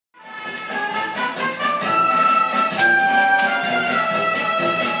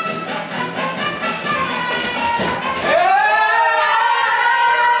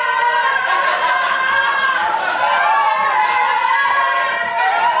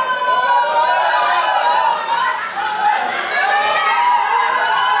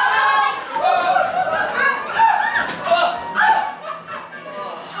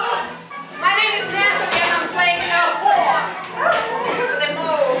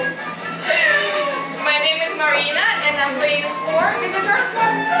door with the first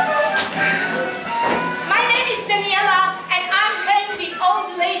one? My name is Daniela, and I'm playing the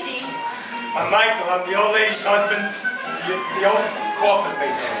old lady. I'm Michael. I'm the old lady's husband, the old coffin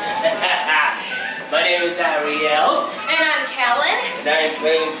maker. My name is Ariel. And I'm Kellen. And I'm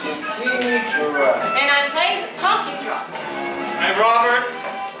playing zucchini drum. And I'm playing the pumpkin drum. I'm Robert.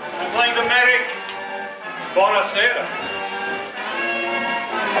 I'm playing the medic. Buonasera.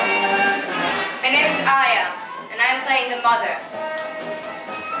 My name is Aya, and I'm playing the mother.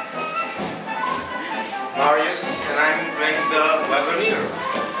 Marius, and I'm playing the wagoneer.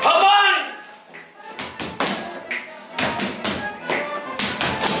 Have fun!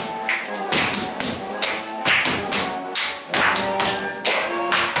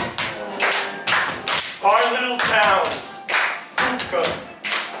 Our little town, Kuka,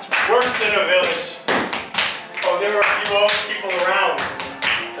 worse than a village. Oh, there are a few old people around,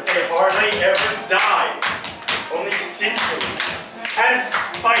 but they hardly ever die, only stingy, out of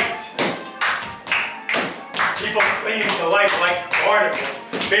spite. People cling to life like barnacles,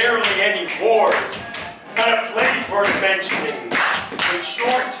 barely any wars, not a plague worth mentioning. In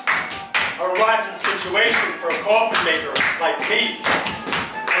short, a rotten situation for a coffin maker like me,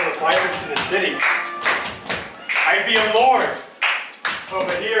 or if I lived in the city. I'd be a lord. Oh,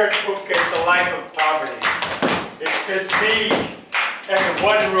 but here at Kuka, it's a life of poverty. It's just me and a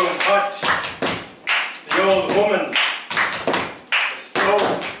one-room hut. The old woman, the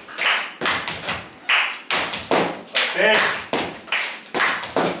stove, a bed,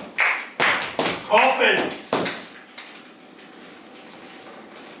 coffins.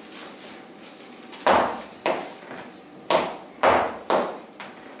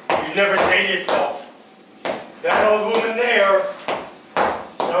 You never say to yourself, that old woman there,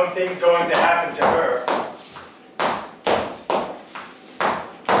 something's going to happen to her.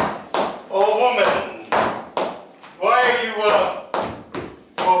 Old woman, why are you,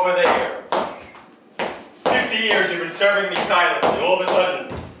 over there? 50 years you've been serving me silently, all of a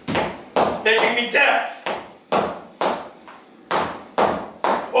sudden, making me deaf.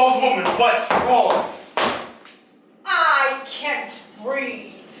 Old woman, what's wrong? I can't breathe.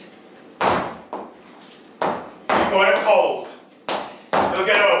 You've got a cold. You'll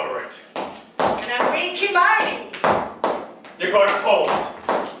get over it. And I'm weak my knees. You've got a cold.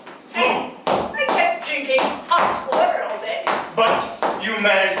 Flu. I kept drinking hot water all day. But you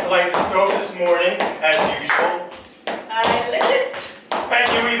managed to light the stove this morning, as usual. I lit it. And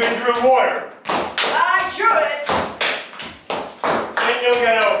you even drew water. I drew it. Then you'll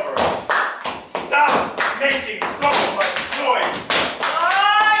get over it. Stop making so much noise.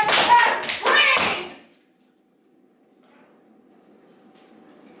 I can't breathe.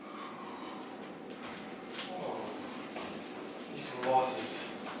 Oh, these losses.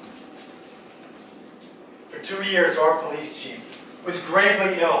 For 2 years, our police chief was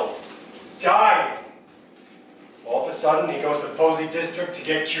gravely ill, dying. All of a sudden, he goes to Posey District to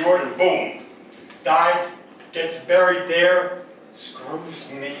get cured, and boom, dies, gets buried there, screws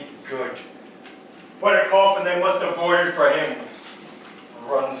me good. What a coffin they must have ordered for him.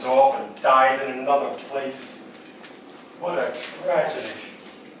 Runs off and dies in another place. What a tragedy.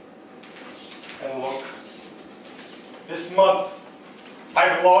 And look, this month,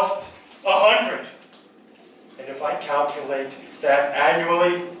 I've lost 100. And if I calculate that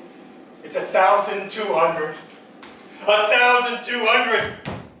annually, it's 1,200. 1,200!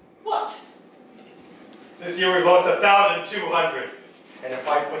 What? This year we've lost 1,200. And if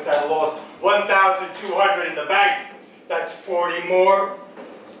I put that lost 1,200 in the bank, that's 40 more.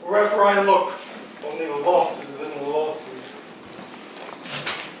 Wherever I look, only losses and losses.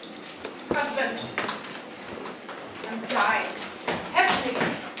 Husband, I'm dying. Actually,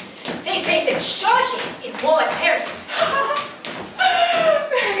 they say that Shoshi is more like Paris.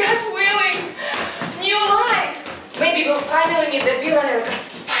 God willing, new life. Maybe we'll finally meet the billionaire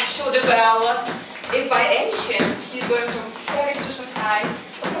Gaspacho de Bella. If by any chance he's going from Paris to Shanghai,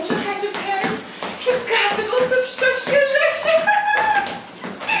 or from Shanghai to Paris, he's got to go from Shoshi.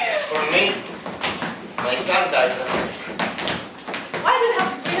 As for me, my son died last week. Why do you have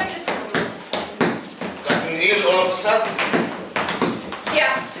to bring up his sons? Gotten ill all of a sudden.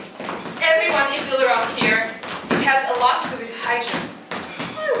 Yes, everyone is ill around here. It has a lot to do with hygiene.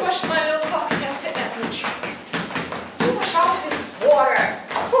 I wash my little box after every drink. You wash out with water.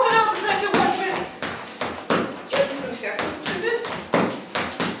 What else is there to wash with? Use disinfectant, stupid.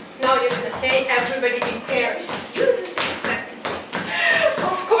 Now you're gonna say everybody in Paris uses disinfectant.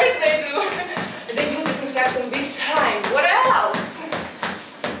 Of course they do. They use disinfectant big time. What else?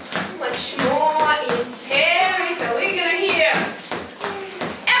 How much more in Paris are we gonna hear?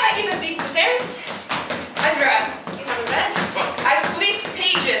 Ever even been to Paris? I've read. You haven't read?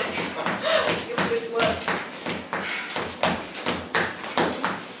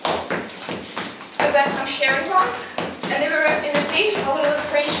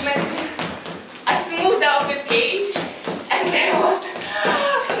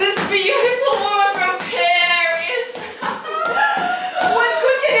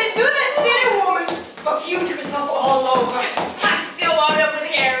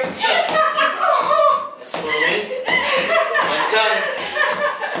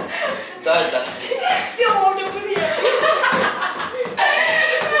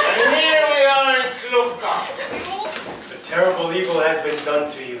 has been done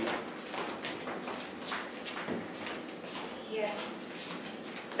to you? Yes,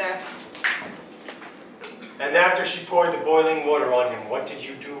 sir. And after she poured the boiling water on him, what did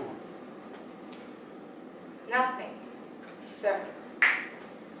you do? Nothing, sir.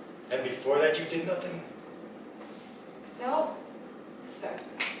 And before that you did nothing? No, sir.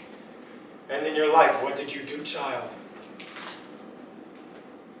 And in your life, what did you do, child?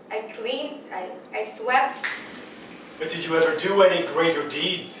 I cleaned, I swept. But did you ever do any greater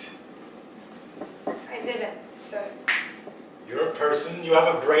deeds? I didn't, sir. You're a person, you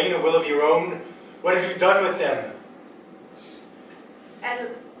have a brain, a will of your own. What have you done with them?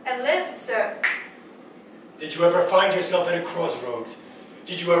 I lived, sir. Did you ever find yourself at a crossroads?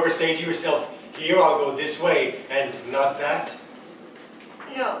 Did you ever say to yourself, here I'll go this way and not that?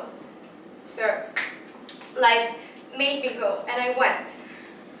 No, sir. Life made me go, and I went.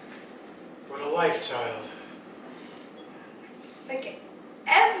 What a life, child. Like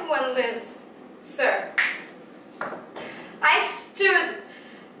everyone lives, sir. I stood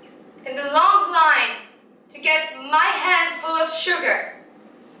in the long line to get my handful of sugar.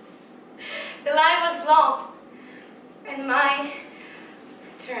 The line was long, and my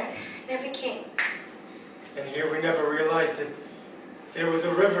turn never came. And here we never realized that there was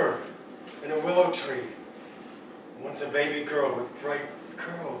a river and a willow tree. Once a baby girl with bright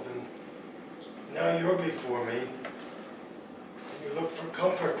curls, and now you're before me. You look for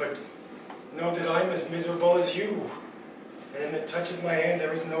comfort, but know that I'm as miserable as you. And in the touch of my hand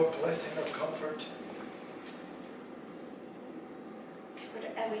there is no blessing or comfort. Do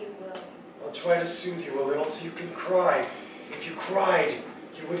whatever you will. I'll try to soothe you a little so you can cry. If you cried,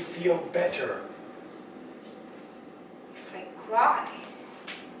 you would feel better. If I cry,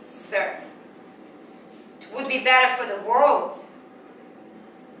 sir, it would be better for the world.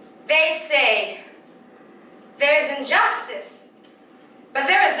 They'd say, there's injustice, but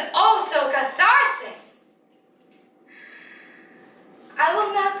there is also catharsis. I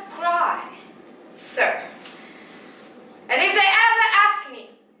will not cry, sir. And if they ever ask me,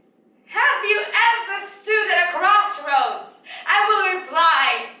 have you ever stood at a crossroads? I will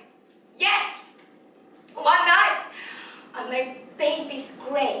reply, yes. One night, on my baby's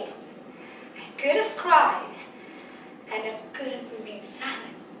grave, I could have cried, and I could have remained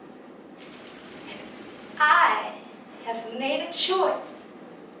silent. And I have made a choice.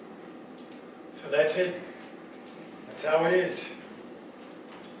 So that's it. That's how it is.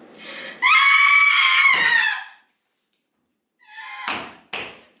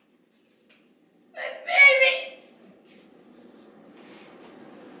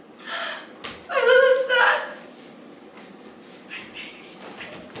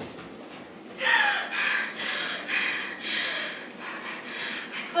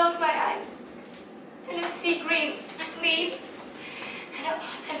 Close my eyes, and I see green leaves,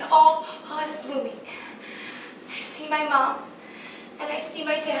 and all is blooming. I see my mom, and I see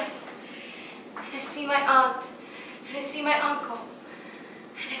my dad, and I see my aunt, and I see my uncle,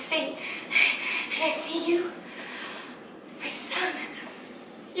 and I see you, my son.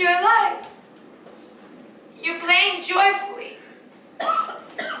 You're alive. You're playing joyfully.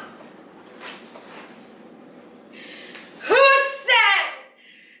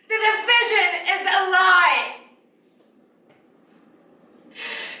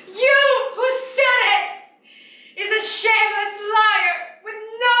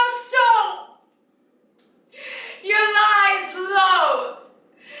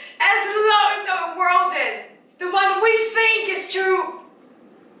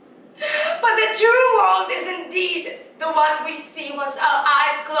 The one we see once our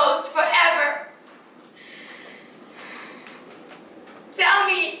eyes closed forever. Tell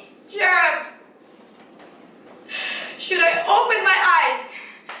me, cherubs, should I open my eyes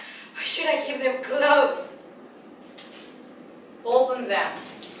or should I keep them closed? Open them.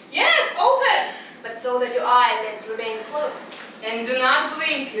 Yes, open! But so that your eyelids remain closed. And do not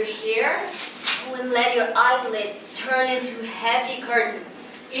blink, you hear? Oh, and let your eyelids turn into heavy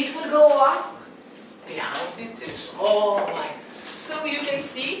curtains. It would go up Behind it is all lights. so you can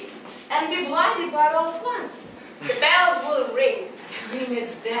see and be blinded by it all at once. The bells will ring.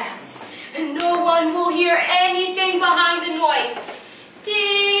 Ringers dance. And no one will hear anything behind the noise.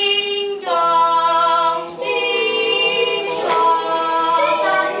 Ding dong, ding dong.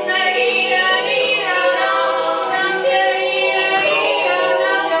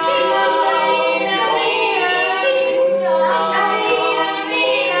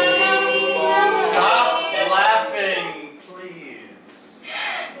 Stop laughing, please.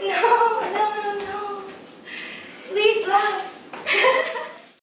 No. Please laugh.